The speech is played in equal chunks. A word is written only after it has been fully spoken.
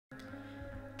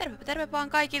Terve vaan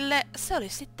kaikille. Se oli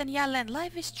sitten jälleen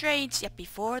Life is Strange ja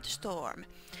Before the Storm.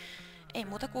 Ei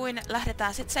muuta kuin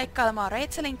lähdetään sit seikkailemaan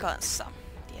Rachelin kanssa.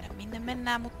 Tiedä minne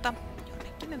mennään, mutta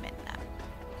jonnekin me mennään.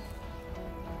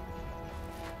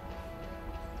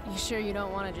 You sure you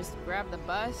don't want to just grab the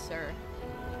bus, or...?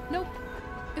 Nope.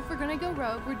 If we're gonna go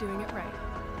rogue, we're doing it right.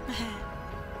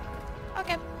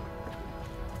 Okay.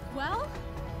 Well?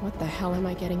 What the hell am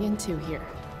I getting into here?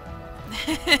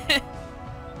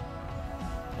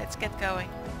 Let's get going.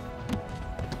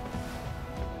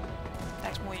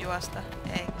 Pitääks mun juosta?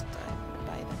 Ei, kun toi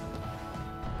päivä.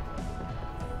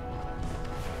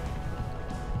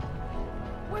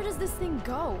 Where does this thing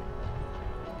go?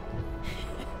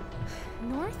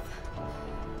 North?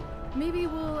 Maybe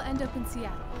we'll end up in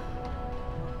Seattle.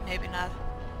 Maybe not.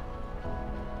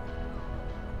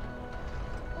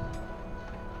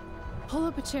 Pull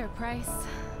up a chair, Price.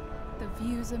 The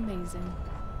view's amazing.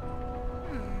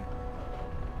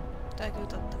 Toi kyllä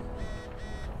totta.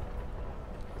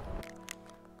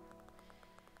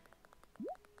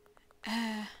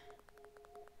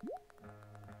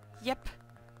 Yep.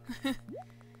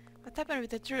 What happened with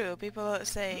the Drew? People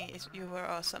saying you were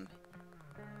awesome.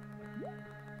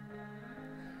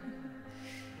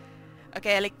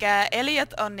 Okei, elikkä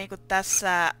Elliot on niinku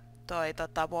tässä toi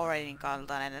Warrenin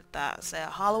kaltainen, että se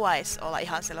haluaisi olla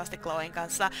ihan selvästi Chloen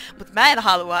kanssa, mutta mä en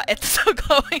halua, että se on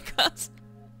Chloen kanssa.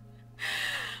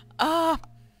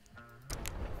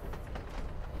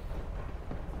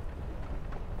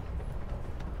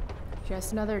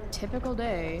 Just another typical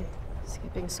day,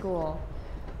 skipping school,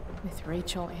 with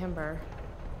Rachel Amber.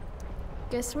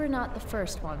 Guess we're not the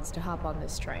first ones to hop on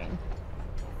this train.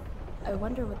 I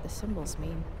wonder what the symbols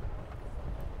mean.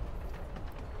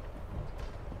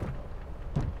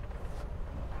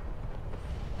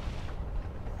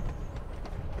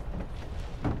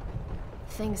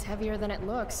 Thing's heavier than it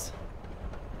looks.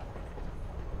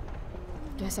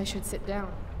 Guess I should sit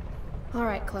down. All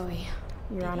right, Chloe.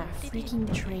 You're on a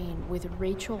freaking train with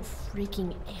Rachel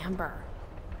freaking Amber.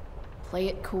 Play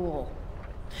it cool.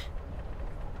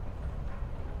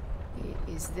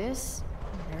 Is this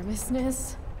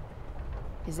nervousness?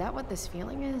 Is that what this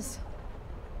feeling is?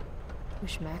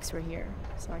 Wish Max were here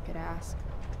so I could ask.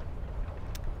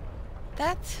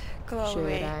 That Chloe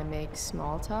Should I make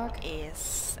small talk?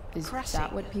 is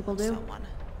that what people do? Someone.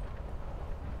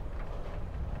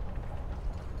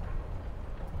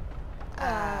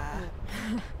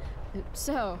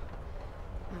 So,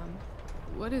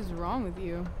 what is wrong with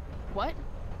you? What?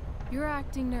 You're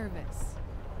acting nervous.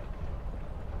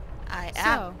 I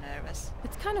am nervous.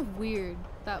 It's kind of weird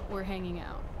that we're hanging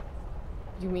out.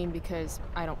 You mean because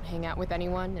I don't hang out with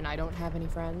anyone and I don't have any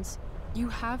friends? You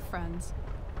have friends.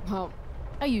 Well,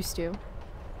 I used to.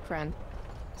 Friend.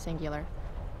 Singular.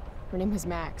 Her name was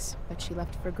Max, but she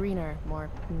left for greener, more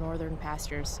northern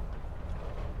pastures.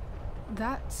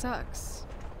 That sucks.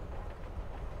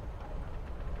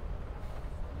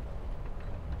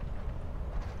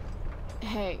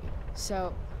 Hey,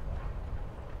 so...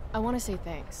 I want to say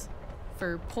thanks.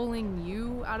 For pulling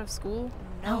you out of school?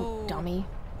 No, dummy.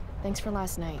 Thanks for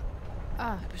last night.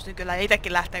 Pystyn kyllä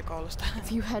itekin lähteä koulusta.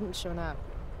 If you hadn't shown up.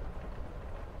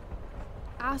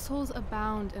 Assholes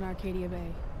abound in Arcadia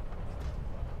Bay.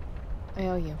 I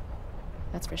owe you.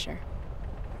 That's for sure.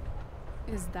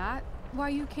 Is that why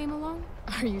you came along?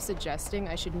 Are you suggesting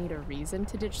I should need a reason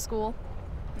to ditch school?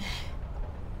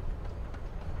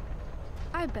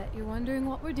 I bet you're wondering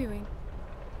what we're doing.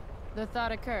 The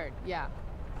thought occurred, yeah.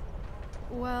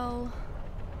 Well...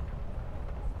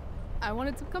 I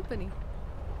wanted some company.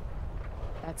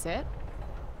 That's it?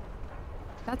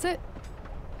 That's it.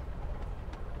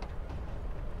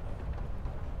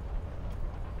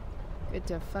 Good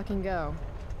to fucking go.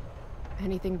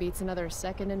 Anything beats another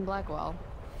second in Blackwell.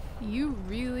 You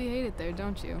really hate it there,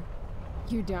 don't you?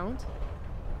 You don't?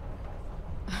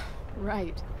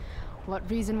 Right. What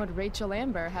reason would Rachel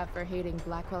Amber have for hating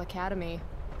Blackwell Academy?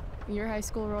 Your high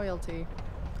school royalty.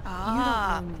 You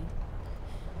don't know me.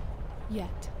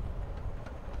 Yet.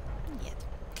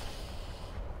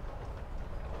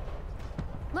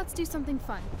 Let's do something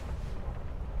fun.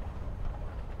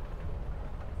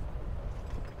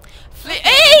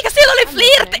 Eikä siellä oli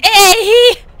flirt!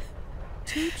 Ei!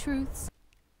 Two truths.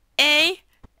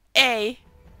 Ei.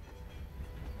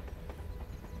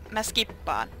 Mä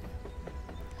skippaan.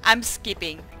 I'm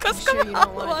skipping. Koska Sure you mä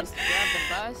don't want to haluan. just grab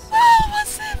the bus? Mä haluan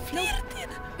sen flirtin.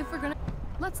 If we're gonna...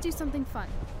 Let's do something fun.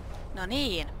 No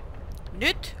niin.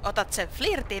 Nyt otat sen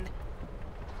flirtin.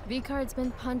 V-card's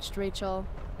been punched, Rachel.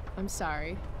 I'm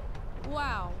sorry.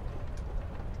 Wow.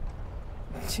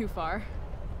 Too far.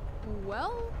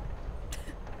 Well...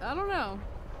 I don't know.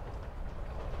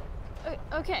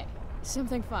 Okay,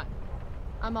 something fun.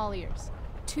 I'm all ears.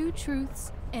 2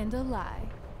 truths and a lie.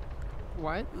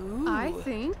 What? Ooh. I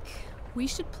think we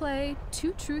should play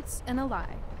 2 truths and a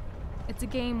lie. It's a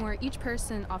game where each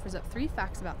person offers up 3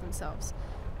 facts about themselves,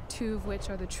 2 of which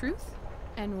are the truth,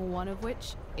 and 1 of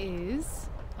which is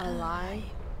A lie?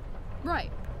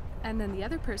 right. And then the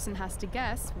other person has to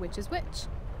guess which is which.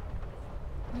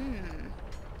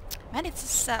 Mä en itse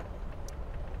asiassa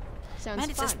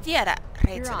Sounds fun. tiedä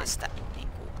Rachelista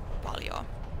niinku paljon.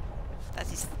 Tai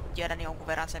siis tiedän jonkun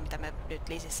verran sen, mitä me nyt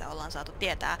lisissä ollaan saatu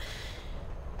tietää.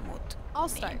 Mut I'll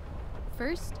start.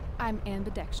 First, I'm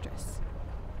ambidextrous.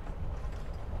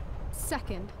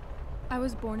 Second, I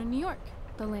was born in New York,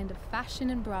 the land of fashion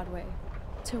and Broadway,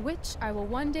 to which I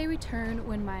will one day return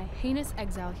when my heinous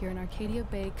exile here in Arcadia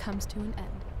Bay comes to an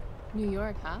end. New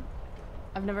York, huh?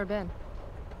 I've never been.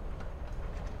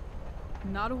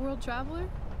 Not a world traveler?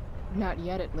 Not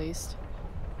yet, at least.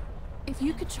 If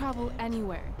you could travel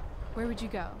anywhere, where would you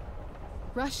go?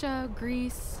 Russia,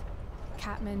 Greece,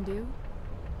 Kathmandu?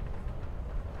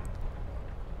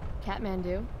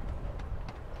 Kathmandu?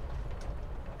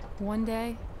 One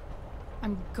day,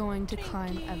 I'm going to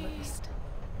climb Everest.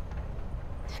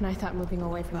 And I thought moving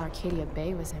away from Arcadia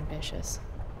Bay was ambitious.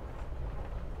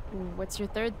 What's your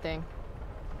third thing?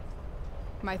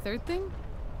 My third thing?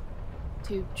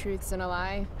 2 truths and a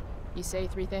lie? You say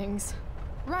 3 things?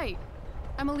 Right.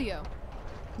 I'm a Leo.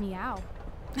 Meow.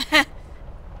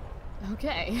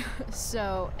 Okay,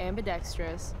 so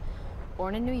ambidextrous,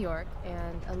 born in New York,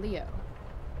 and a Leo.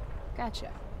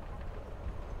 Gotcha.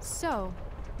 So,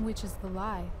 which is the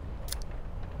lie?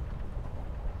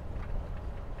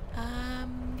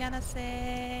 I'm gonna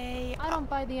say... I don't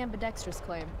buy the ambidextrous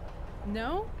claim.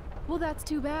 No? Well, that's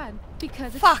too bad,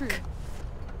 because it's Fuck. true.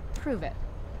 Prove it.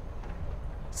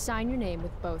 Sign your name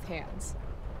with both hands.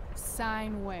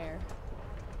 Sign where?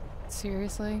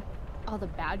 Seriously? All the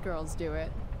bad girls do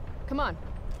it. Come on.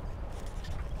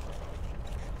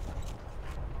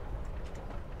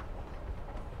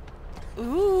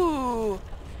 Ooh!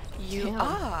 You Damn.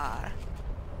 are!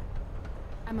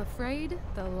 I'm afraid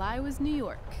the lie was New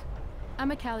York.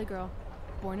 I'm a Cali girl,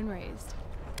 born and raised.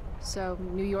 So,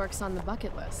 New York's on the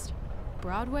bucket list.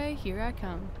 Broadway, here I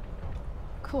come.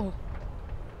 Cool.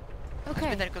 Okay,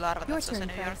 Pitänyt kyllä arvata, your että se on turn,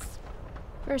 se New York. Chris.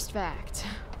 First fact.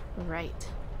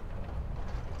 Right.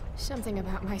 Something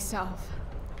about myself.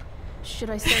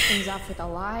 Should I start things off with a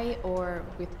lie or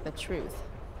with the truth?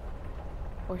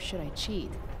 Or should I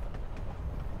cheat?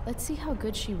 Let's see how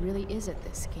good she really is at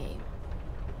this game.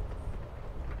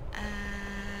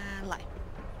 Lie.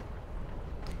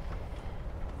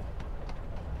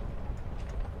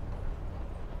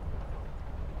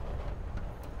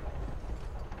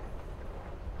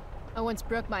 I once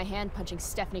broke my hand punching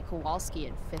Stephanie Kowalski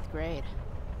in 5th grade.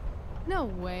 No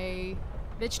way.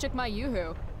 Bitch took my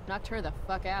yoo-hoo. Knocked her the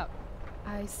fuck out.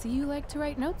 I see you like to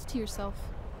write notes to yourself.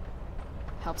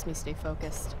 Helps me stay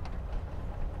focused.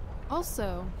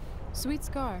 Also, sweet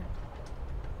scar.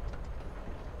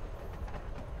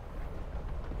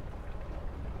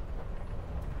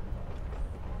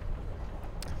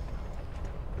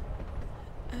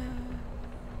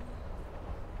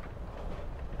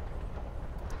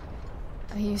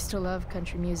 I used to love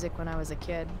country music when I was a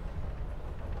kid.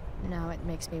 Now it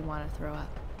makes me want to throw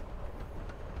up.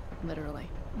 Literally.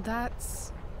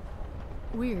 That's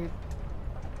weird.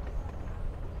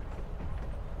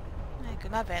 Ei,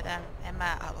 kyllä mä vedän. En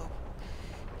mä halua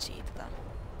cheatata.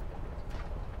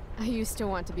 I used to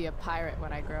want to be a pirate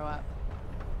when I grow up.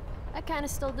 I kinda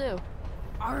still do.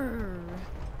 Arr.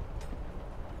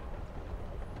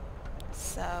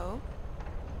 So...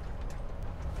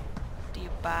 Do you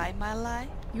buy my lie?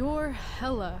 You're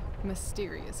hella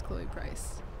mysterious, Chloe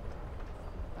Price.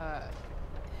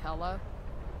 Hella?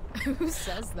 Who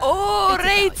says that? Oh, It's a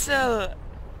Cali Rachel!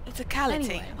 It's a Cali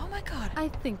thing. Anyway. Oh my god. I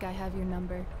think I have your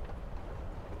number.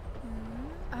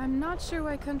 I'm not sure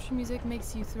why country music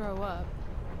makes you throw up.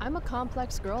 I'm a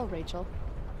complex girl, Rachel.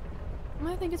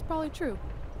 I think it's probably true.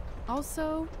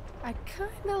 Also, I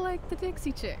kinda like the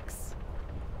Dixie Chicks.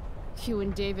 You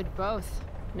and David both.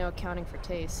 No accounting for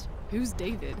taste. Who's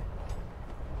David?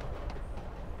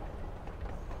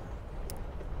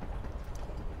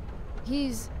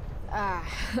 He's,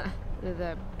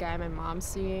 the guy my mom's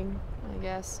seeing, I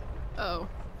guess. Oh.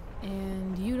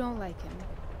 And you don't like him?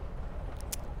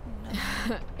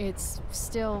 No. It's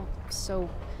still so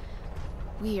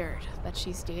weird that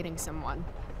she's dating someone.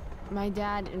 My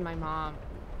dad and my mom,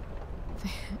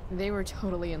 they were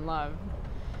totally in love.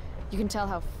 You can tell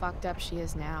how fucked up she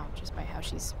is now just by how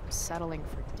she's settling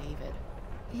for David.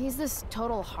 He's this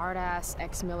total hard-ass,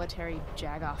 ex-military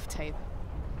jagoff type.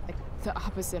 Like, The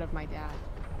opposite of my dad.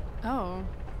 Oh,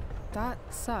 that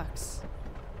sucks.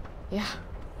 Yeah.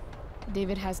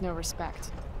 David has no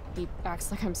respect. He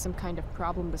acts like I'm some kind of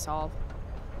problem to solve.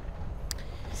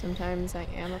 Sometimes I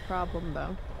am a problem,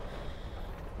 though.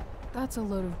 That's a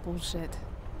load of bullshit.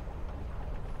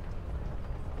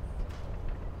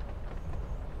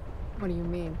 What do you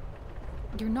mean?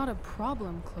 You're not a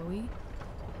problem, Chloe.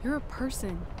 You're a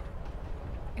person.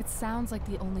 It sounds like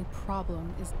the only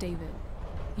problem is David.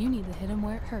 You need to hit him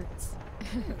where it hurts.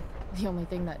 The only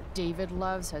thing that David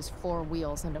loves has 4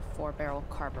 wheels and a 4-barrel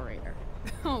carburetor.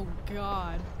 Oh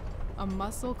god. A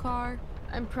muscle car?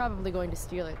 I'm probably going to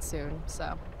steal it soon,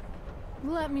 so...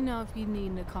 Let me know if you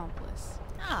need an accomplice.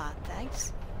 Ah,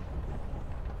 thanks.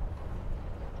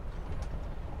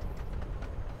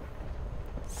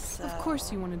 So... Of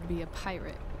course you wanted to be a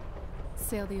pirate.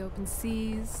 Sail the open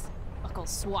seas, Buckle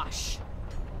swash.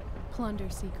 plunder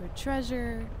secret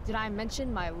treasure. Did I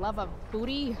mention my love of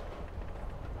booty?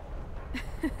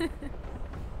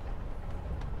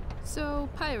 So,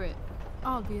 pirate.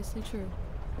 Obviously true.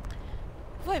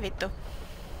 Voi vittu.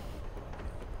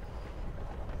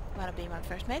 Wanna be my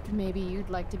first mate? Maybe you'd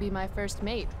like to be my first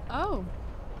mate, Oh,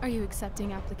 are you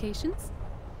accepting applications?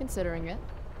 considering it.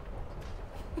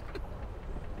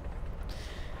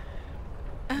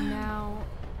 Now,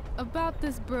 about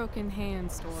this broken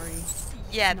hand story.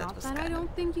 Yeah, that Not was that I kind of...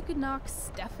 don't think you could knock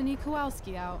Stephanie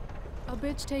Kowalski out. A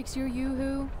bitch takes your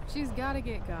yoo-hoo, she's gotta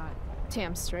get got.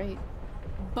 Damn straight.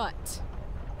 But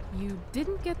you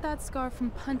didn't get that scar from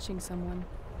punching someone.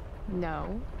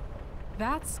 No.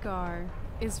 That scar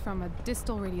is from a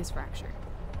distal radius fracture.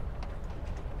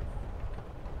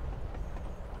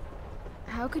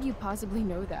 How could you possibly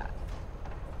know that?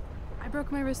 I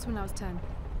broke my wrist when I was 10.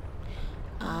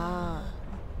 Ah.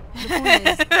 The point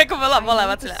is, Kun me ollaan I know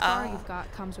molemmat the sille, scar you've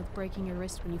got comes with breaking your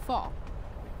wrist when you fall.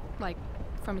 Like,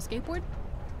 from a skateboard?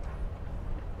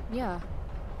 Yeah.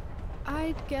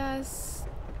 I guess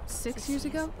 6 years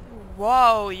ago?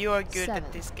 Wow, you are good 7.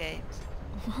 at this game.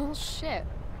 Well, shit.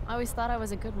 I always thought I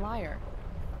was a good liar.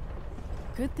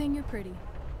 Good thing you're pretty.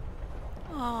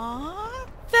 Aww.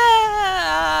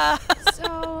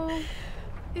 So,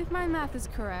 if my math is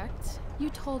correct, you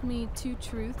told me 2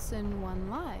 truths and 1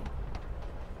 lie.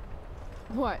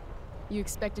 What? You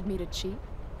expected me to cheat?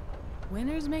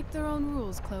 Winners make their own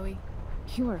rules, Chloe.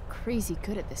 You are crazy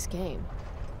good at this game.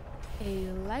 A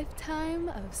lifetime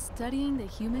of studying the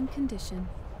human condition.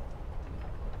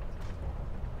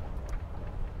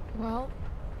 Well,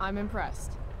 I'm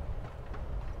impressed.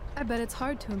 I bet it's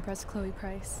hard to impress Chloe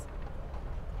Price.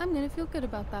 I'm gonna feel good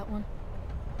about that one.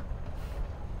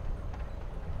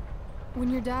 When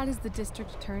your dad is the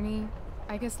district attorney,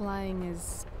 I guess lying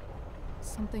is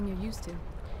something you're used to.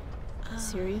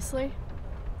 Seriously?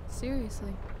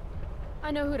 Seriously.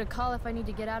 I know who to call if I need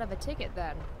to get out of a ticket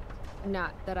then.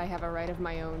 Not that I have a right of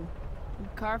my own.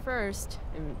 Car first,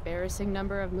 embarrassing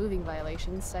number of moving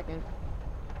violations second.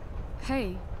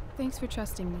 Hey, thanks for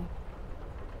trusting me.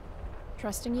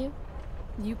 Trusting you?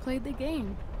 You played the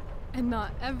game. And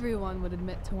not everyone would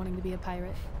admit to wanting to be a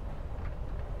pirate.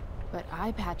 But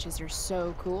eye patches are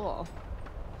so cool.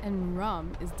 And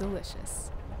rum is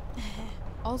delicious.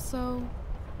 Also,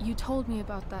 you told me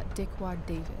about that dickwad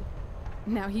David.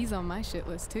 Now he's on my shit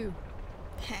list too.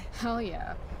 Hell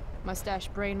yeah. Mustache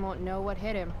brain won't know what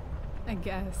hit him. I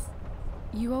guess.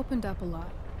 You opened up a lot.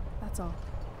 That's all.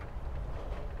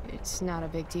 It's not a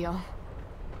big deal.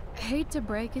 Hate to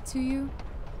break it to you,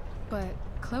 but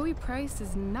Chloe Price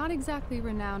is not exactly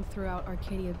renowned throughout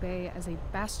Arcadia Bay as a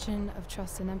bastion of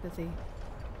trust and empathy.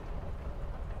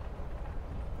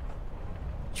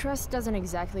 Trust doesn't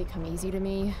exactly come easy to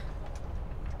me.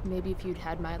 Maybe if you'd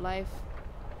had my life,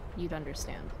 you'd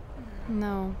understand.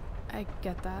 No, I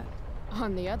get that.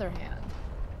 On the other hand,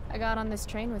 I got on this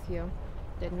train with you,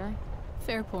 didn't I?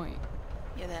 Fair point.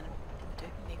 Joten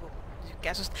niinku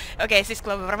tykkää susta. Okei, siis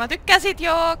Chloe varmaan tykkää sit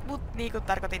joo, mut niinku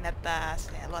tarkoitin, että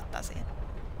se luottaa siihen.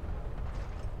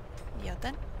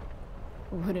 Joten...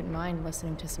 Wouldn't mind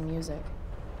listening to some music.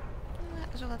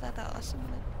 Sulla taitaa olla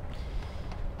semmonen...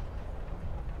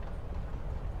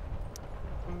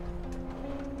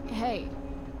 Hey,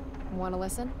 wanna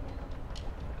listen?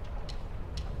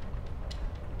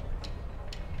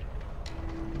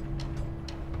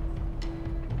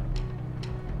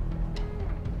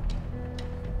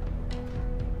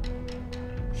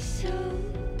 So,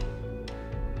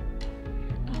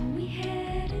 are we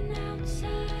heading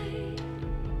outside?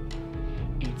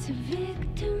 It's a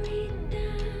victory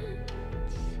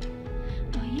dance.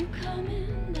 Are you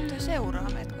coming down? Toi seuraa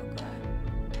meitä koko ajan.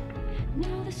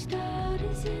 Now the start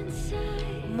is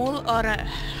inside. Mulla on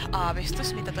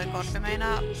aavistus, mitä toi korpi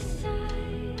meinaa.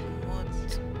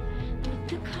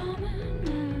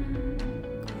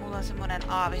 on semmonen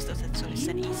aavistus, että se olisi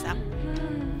sen isä.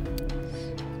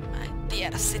 Mä en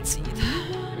tiedä sit siitä.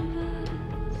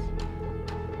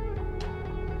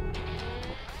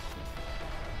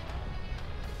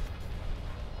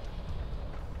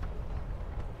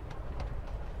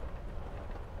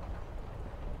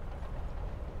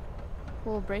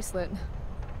 Cool bracelet.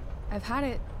 I've had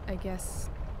it, I guess,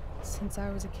 since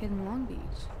I was a kid in Long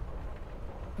Beach.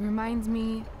 It reminds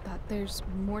me that there's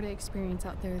more to experience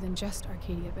out there than just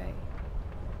Arcadia Bay.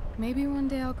 Maybe one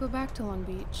day I'll go back to Long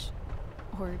Beach.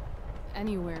 Or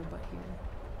anywhere but here.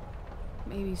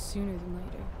 Maybe sooner than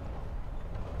later.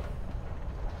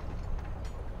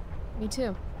 Me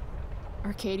too.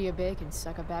 Arcadia Bay can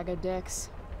suck a bag of dicks.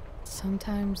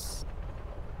 Sometimes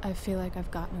I feel like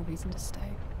I've got no reason to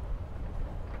stay.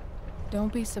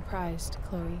 Don't be surprised,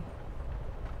 Chloe,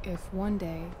 if one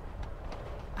day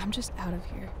I'm just out of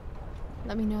here.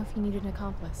 Let me know if you need an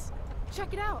accomplice.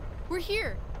 Check it out! We're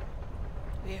here!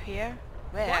 We're here?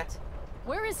 Where? What?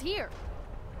 Where is here?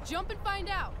 Jump and find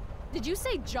out! Did you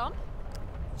say jump?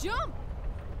 Jump!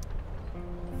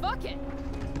 Fuck it!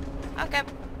 Okay.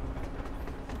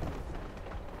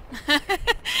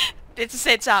 Did you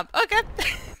say jump? Okay.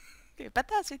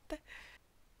 Hypätään sitten.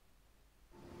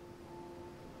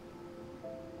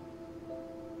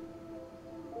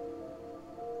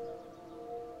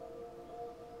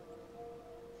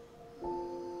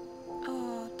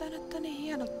 Tää näyttää niin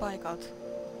hienolta paikalta.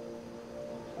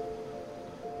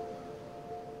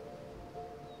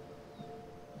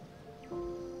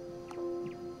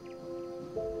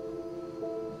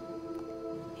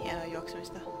 Hienoa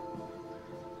juoksemista.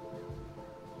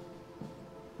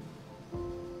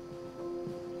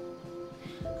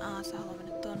 Sä haluaa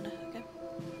mennä tonne, okei.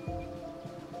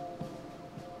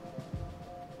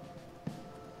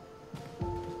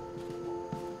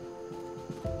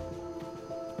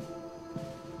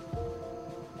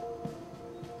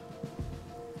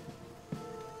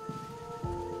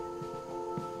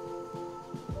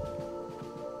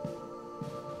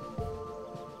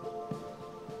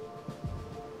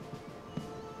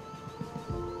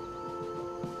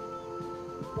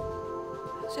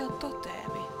 Se on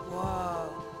toteemi. Wow.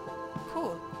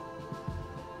 Cool.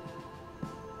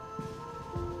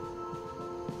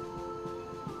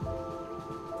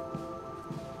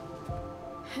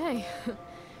 Hey,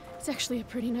 it's actually a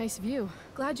pretty nice view.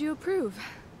 Glad you approve.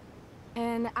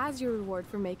 And as your reward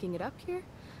for making it up here,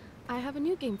 I have a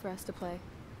new game for us to play.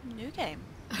 New game.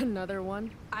 Another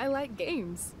one? I like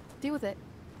games. Deal with it.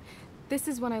 This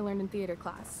is one I learned in theater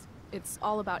class. It's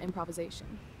all about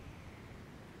improvisation.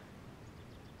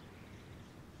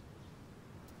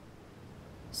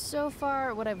 So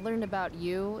far, what I've learned about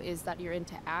you is that you're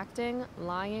into acting,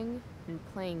 lying, and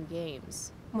playing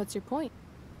games. What's your point?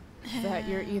 That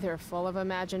you're either full of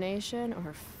imagination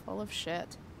or full of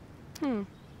shit.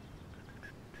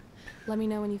 Let me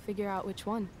know when you figure out which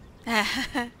one.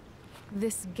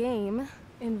 This game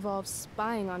involves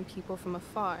spying on people from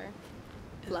afar.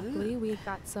 Luckily, we've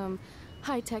got some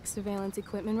high-tech surveillance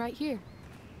equipment right here.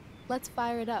 Let's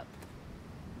fire it up.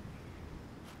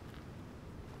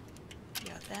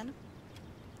 Then.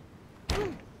 I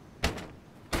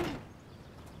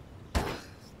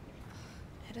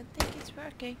don't think it's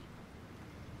working.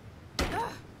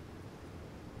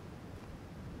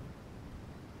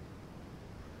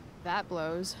 That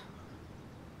blows.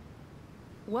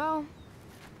 Well,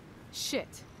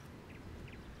 shit.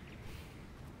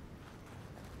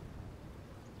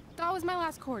 That was my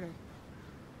last quarter.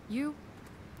 You?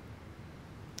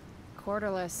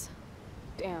 Quarterless.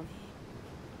 Damn.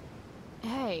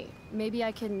 Hey, maybe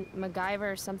I can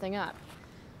MacGyver something up.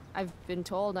 I've been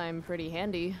told I'm pretty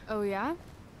handy. Oh yeah?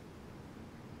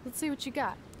 Let's see what you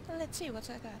got. Let's see what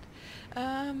I got.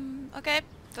 Okay,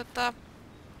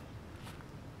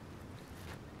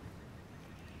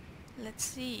 let's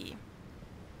see.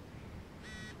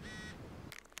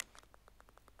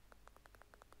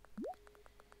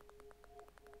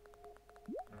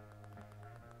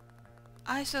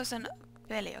 Ai se on sen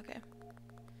peli, okei.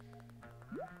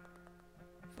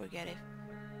 Forget it.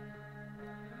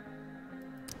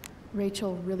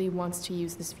 Rachel really wants to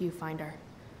use this viewfinder.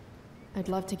 I'd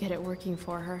love to get it working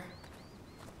for her.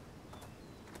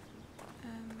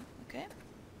 Okay.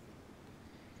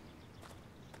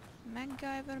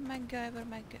 MacGyver.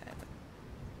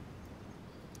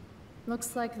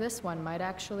 Looks like this one might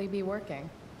actually be working.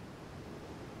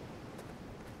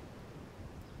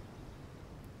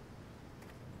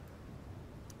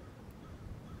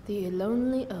 The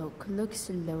lonely oak looks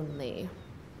lonely.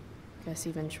 Guess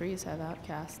even trees have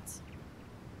outcasts.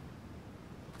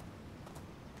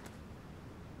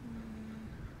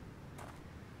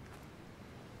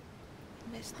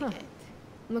 Investigate.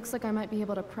 Looks like I might be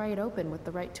able to pry it open with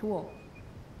the right tool.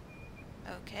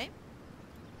 Okay.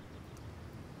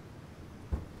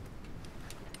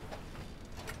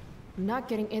 I'm not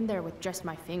getting in there with just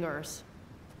my fingers.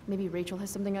 Maybe Rachel has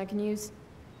something I can use?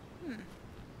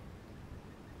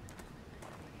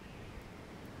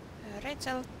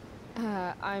 Rachel.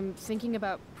 I'm thinking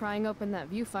about prying open that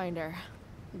viewfinder.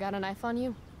 Got a knife on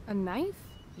you? A knife?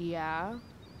 Yeah.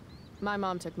 My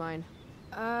mom took mine.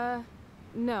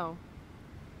 No.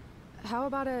 How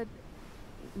about a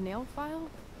nail file?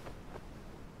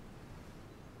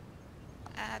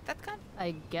 That kind?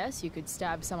 I guess you could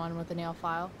stab someone with a nail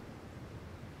file.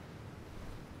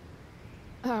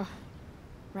 Oh,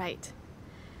 right.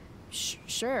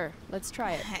 Sure, let's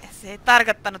try it. Se ei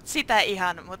tarkoittanut sitä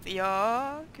ihan, mut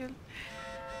joo, kyllä.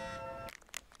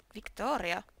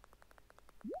 Victoria.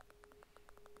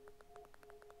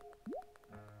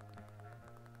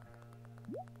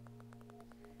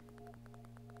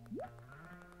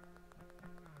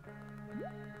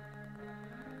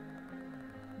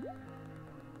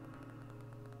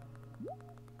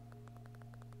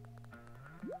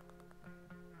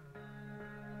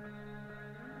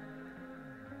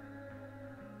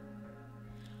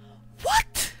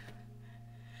 What?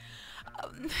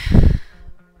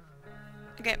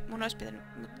 Okei, mun ois pitänyt,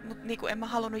 mut niinku en mä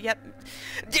halunnut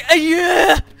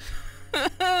Yeah!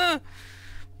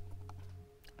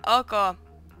 Ok.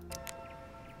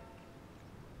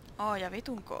 Ja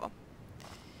vitun koo.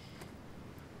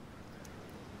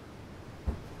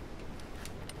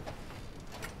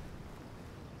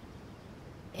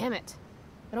 Damn it.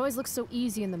 It always looks so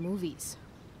easy in the movies.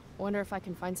 Wonder if I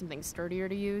can find something sturdier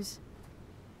to use.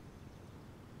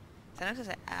 Sanoiko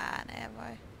se ääneen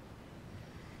vai?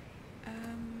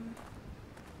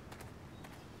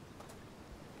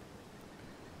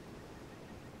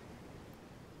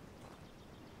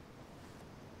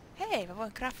 Hei, mä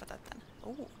voin graffata tän.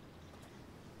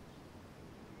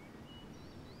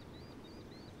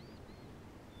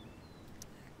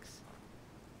 X.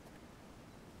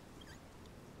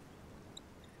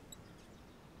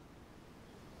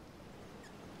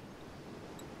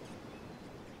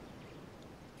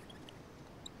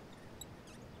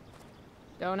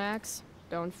 Don't axe,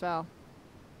 don't fell.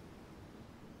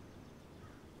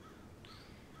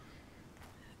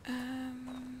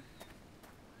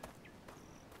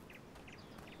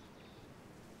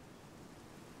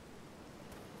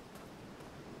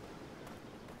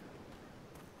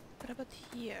 What about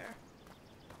here?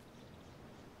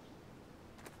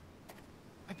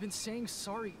 I've been saying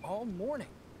sorry all morning.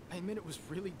 I admit it was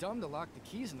really dumb to lock the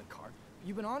keys in the car.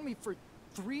 You've been on me for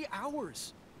 3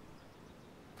 hours.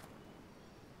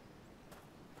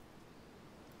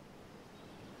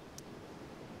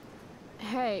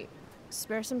 Hey,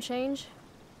 spare some change?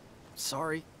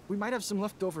 Sorry. We might have some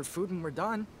leftover food when we're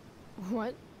done.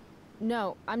 What?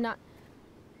 No, I'm not.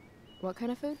 What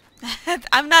kind of food?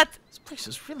 I'm not. This place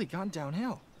has really gone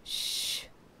downhill. Shh.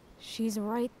 She's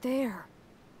right there.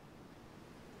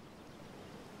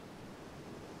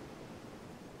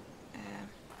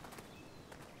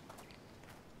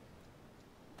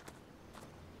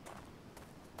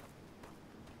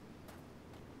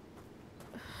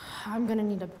 I'm gonna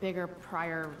need a bigger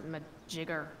prior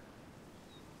majigger.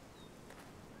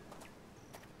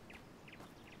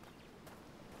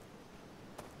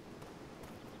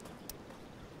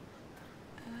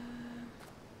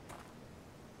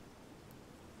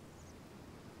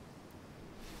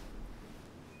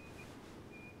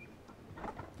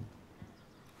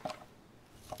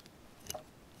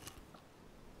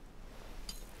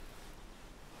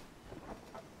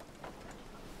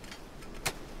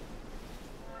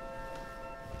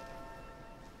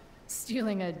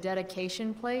 Stealing a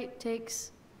dedication plate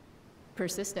takes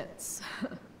persistence.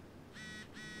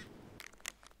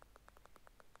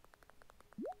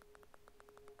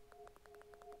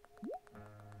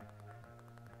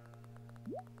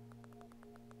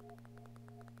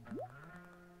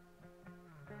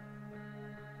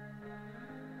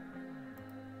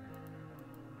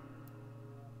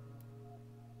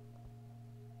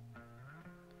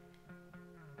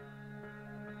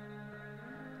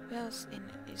 Wells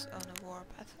is on a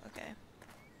warpath. Okay.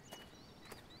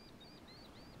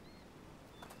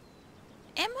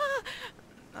 Emma.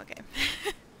 Okay.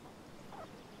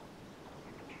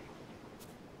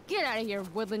 Get out of here,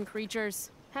 woodland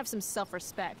creatures. Have some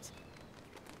self-respect.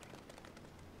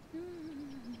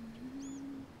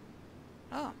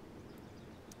 Oh.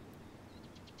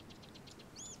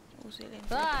 Uusi lintu.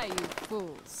 Bye, you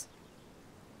fools.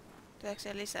 Tuleeko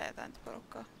siellä lisää jotain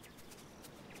porukkaa?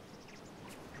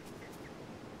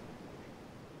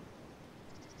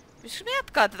 Pitäisikö me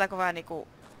jatkaa tätä kovaa niinku...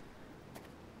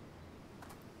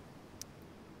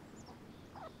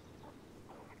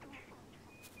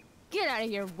 Get out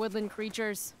of here, woodland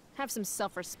creatures. Have some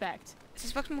self-respect.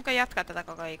 Siis voiko mukaan jatkaa tätä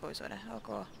koko ikuisuuden?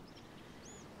 Ok.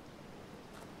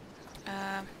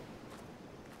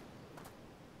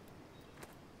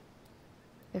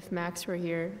 If Max were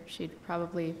here, she'd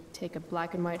probably take a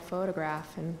black and white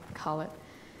photograph and call it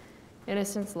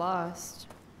Innocence Lost,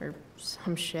 or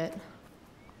some shit.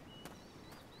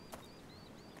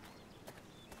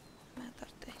 Mä en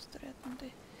tarvitse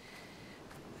historiatuntia.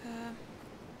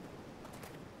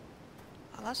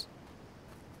 Alas.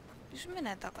 Jos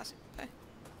menee takaisinpäin.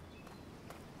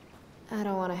 I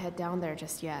don't want to head down there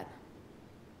just yet.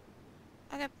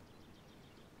 Okei.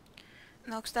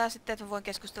 No onks tää sitten, että mä voin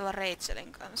keskustella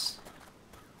Rachelin kanssa?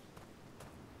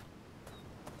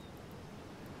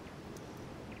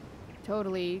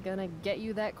 Totally gonna get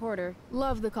you that quarter.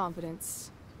 Love the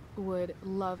confidence. Would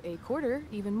love a quarter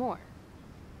even more.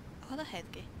 Ota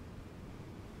hetki.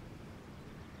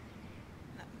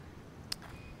 No.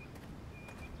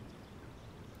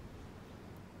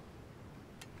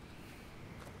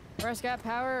 Press got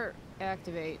power,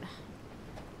 activate.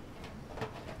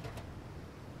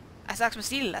 Saaks mä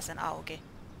sillä sen auki?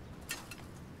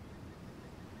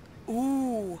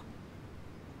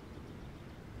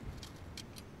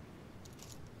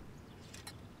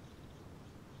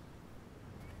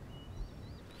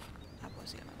 Apua,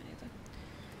 siellä meni toi.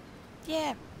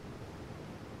 Yeah!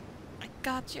 I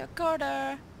got your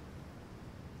quarter!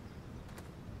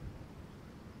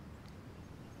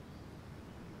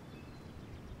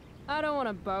 I don't want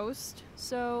to boast,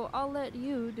 so I'll let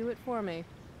you do it for me.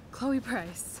 Chloe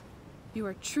Price, you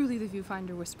are truly the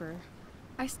viewfinder whisperer.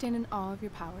 I stand in awe of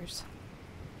your powers.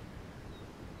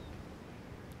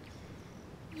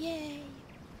 Yay!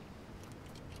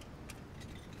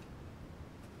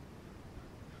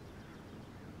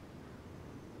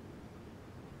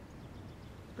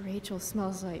 Rachel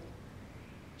smells like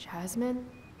jasmine.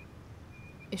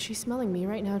 Is she smelling me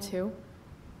right now too?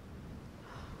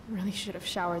 Really should have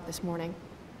showered this morning.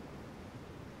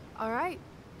 All right,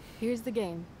 here's the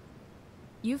game.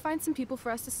 You find some people for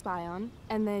us to spy on,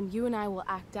 and then you and I will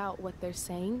act out what they're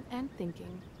saying and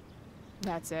thinking.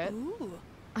 That's it? Ooh.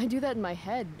 I do that in my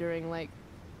head during, like,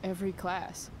 every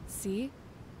class. See?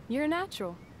 You're a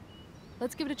natural.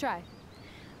 Let's give it a try.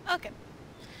 Okay.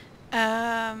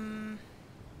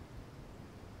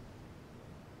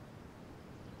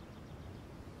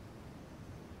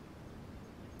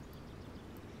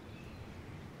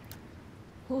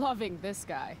 Loving this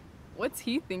guy. What's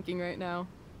he thinking right now?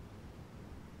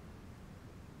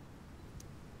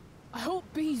 I hope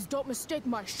bees don't mistake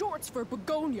my shorts for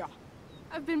begonia.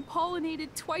 I've been pollinated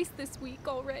twice this week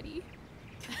already.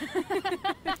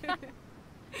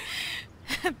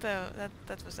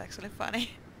 that was actually funny.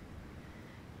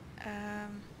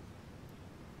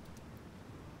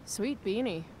 Sweet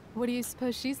beanie. What do you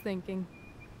suppose she's thinking?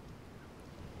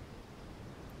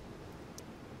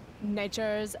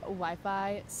 Nature's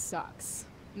Wi-Fi sucks.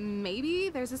 Maybe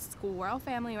there's a squirrel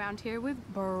family around here with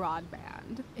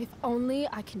broadband. If only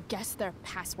I can guess their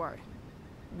password.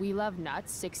 We love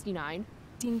nuts, 69.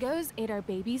 Dingoes ate our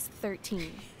babies,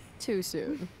 13. Too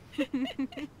soon.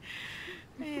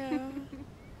 Joo.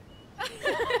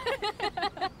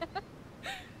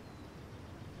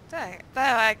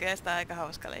 Tää on oikeastaan aika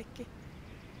hauska leikki.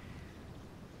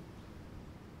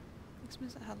 Miksi mä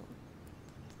sen haluan?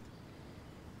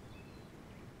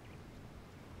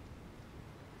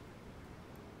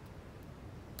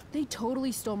 They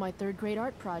totally stole my third grade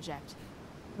art project.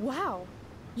 Wow,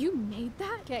 you made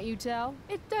that? Can't you tell?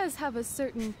 It does have a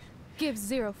certain give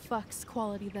zero fucks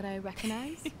quality that I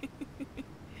recognize.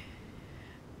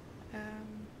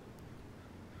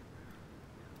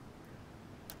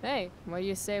 Hey, what do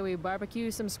you say we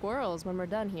barbecue some squirrels when we're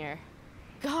done here?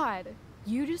 God,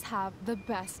 you just have the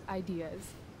best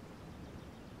ideas.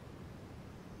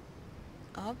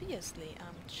 Obviously,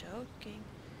 I'm joking.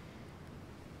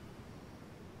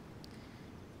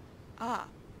 Ah.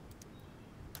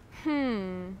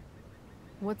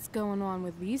 What's going on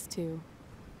with these two?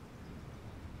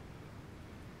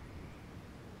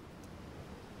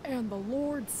 And the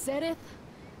Lord saith,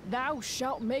 Thou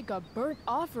shalt make a burnt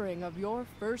offering of your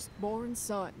firstborn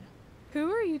son.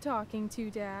 Who are you talking to,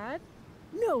 Dad?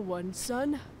 No one,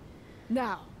 son.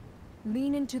 Now,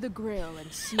 lean into the grill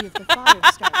and see if the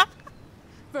fire's started.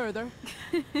 Further.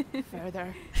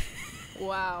 Further.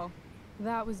 Wow,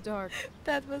 that was dark.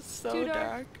 That was so Too dark.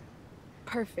 dark.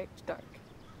 Perfect dark.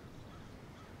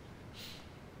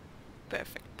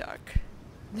 Perfect dark.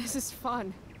 This is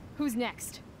fun. Who's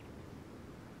next?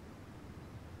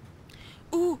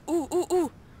 Ooh,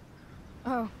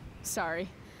 Sorry.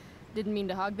 Didn't mean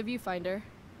to hog the viewfinder.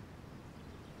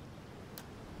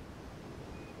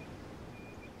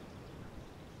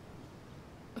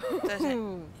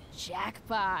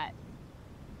 Jackpot.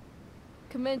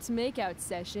 Commence makeout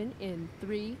session in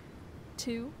 3,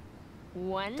 2,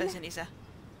 1. Toi sen isä.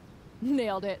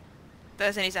 Nailed it.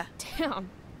 Toi sen isä. Damn,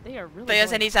 they are really. Toi on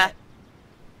sen isä.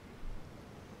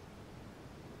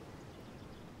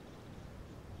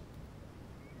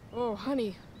 Oh,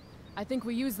 honey, I think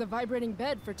we used the vibrating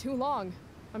bed for too long.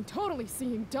 I'm totally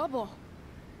seeing double.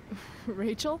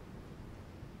 Rachel?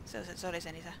 Se oli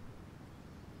sen isä.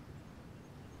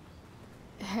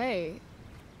 Hey,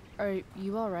 are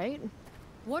you all right?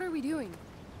 What are we doing?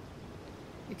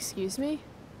 Excuse me?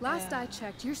 Last I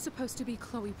checked, you're supposed to be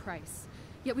Chloe Price.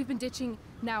 Yet we've been ditching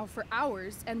now for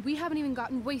hours, and we haven't even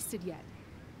gotten wasted yet.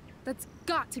 That's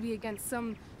got to be against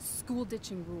some school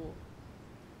ditching rule.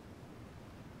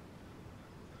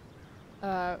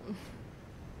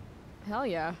 Hell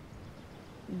yeah.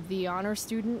 The honor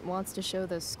student wants to show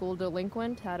the school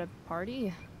delinquent at a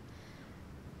party?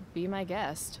 Be my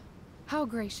guest. How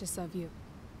gracious of you.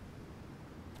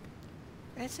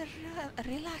 It's a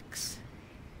relax.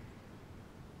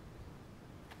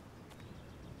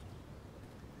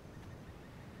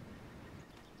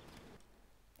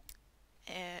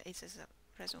 Itse asiassa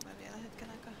resume vielä hetken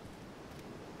aikaa.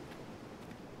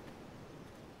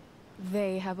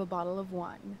 They have a bottle of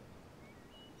wine.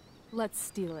 Let's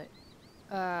steal it.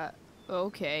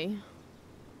 Okay.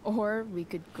 Or we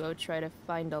could go try to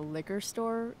find a liquor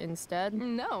store instead.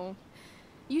 No.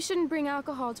 You shouldn't bring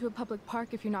alcohol to a public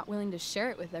park if you're not willing to share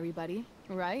it with everybody,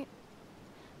 right?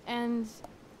 And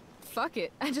fuck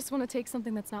it, I just want to take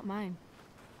something that's not mine.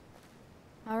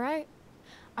 All right,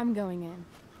 I'm going in.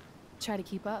 Try to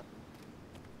keep up.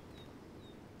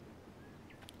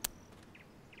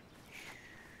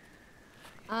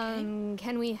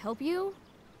 Can we help you?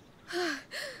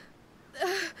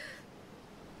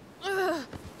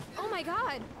 Oh my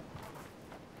god!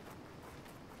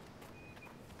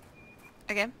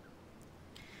 Again?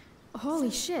 Holy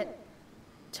shit.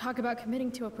 Talk about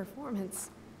committing to a performance.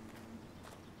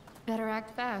 Better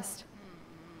act fast.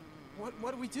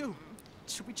 What do we do?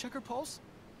 Should we check her pulse?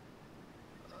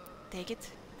 Take it.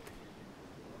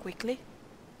 Quickly.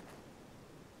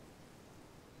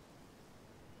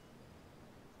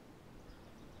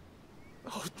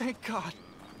 Oh, thank God.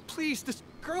 Please, this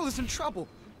girl is in trouble.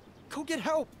 Go get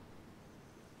help.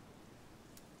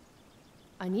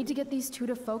 I need to get these two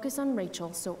to focus on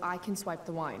Rachel so I can swipe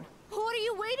the wine. What are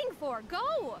you waiting for?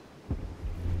 Go!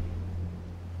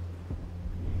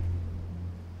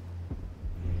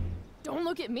 Don't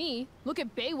look at me. Look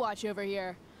at Baywatch over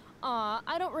here.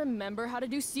 I don't remember how to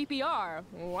do CPR.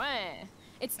 Wah.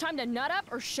 It's time to nut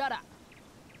up or shut up.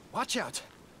 Watch out.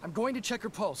 I'm going to check her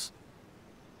pulse.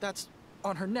 That's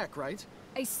on her neck, right?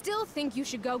 I still think you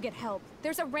should go get help.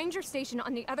 There's a ranger station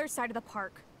on the other side of the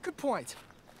park. Good point.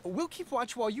 We'll keep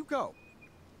watch while you go.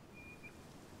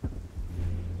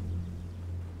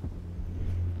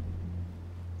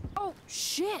 Oh,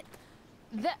 shit!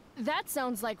 That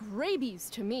sounds like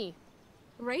rabies to me.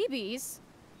 Rabies?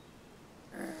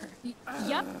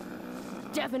 Yep.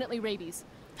 Definitely rabies.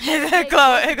 Chloe,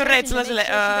 kun Rachel on She silleen,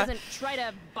 doesn't try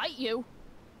to bite you.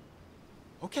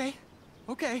 Okay.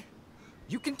 Okay.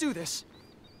 You can do this.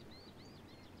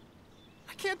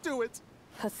 I can't do it.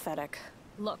 Pathetic.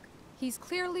 Look, he's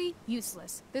clearly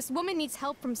useless. This woman needs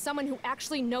help from someone who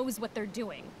actually knows what they're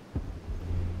doing.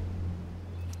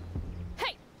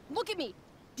 Hey, look at me.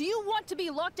 Do you want to be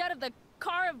locked out of the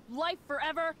car of life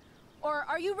forever? Or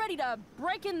are you ready to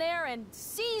break in there and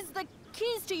seize the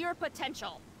keys to your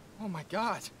potential? Oh my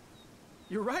God.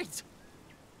 You're right.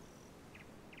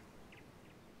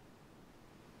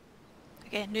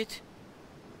 Okei, nyt.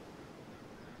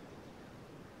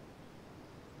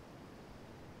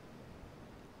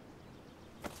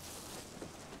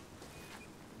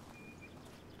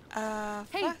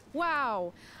 Hey, What?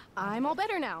 wow. I'm all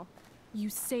better now. You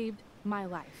saved my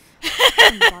life.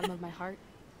 From the bottom of my heart.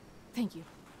 Thank you.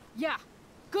 Yeah.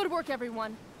 Good work,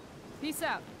 everyone. Peace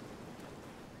out.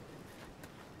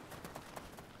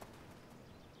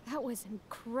 That was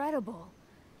incredible.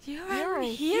 You're a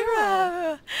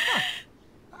hero!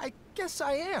 I guess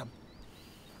I am.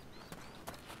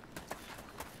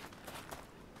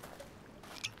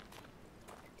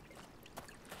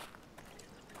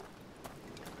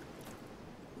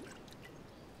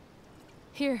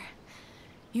 Here,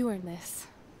 you earned this.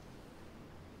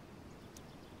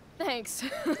 Thanks.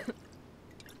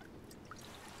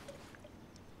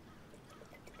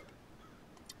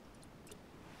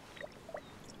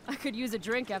 I could use a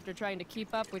drink after trying to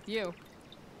keep up with you.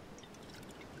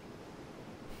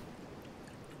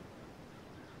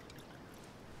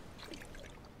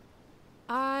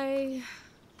 I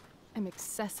am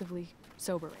excessively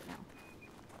sober right now.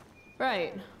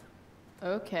 Right.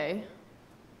 Okay.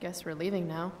 Guess we're leaving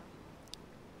now.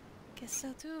 Guess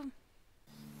so too.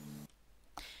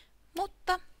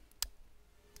 Mutta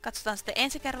katsotaan sitten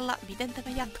ensi kerralla, miten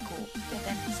tämä jatkuu.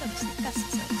 Joten se olisi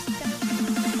tässä.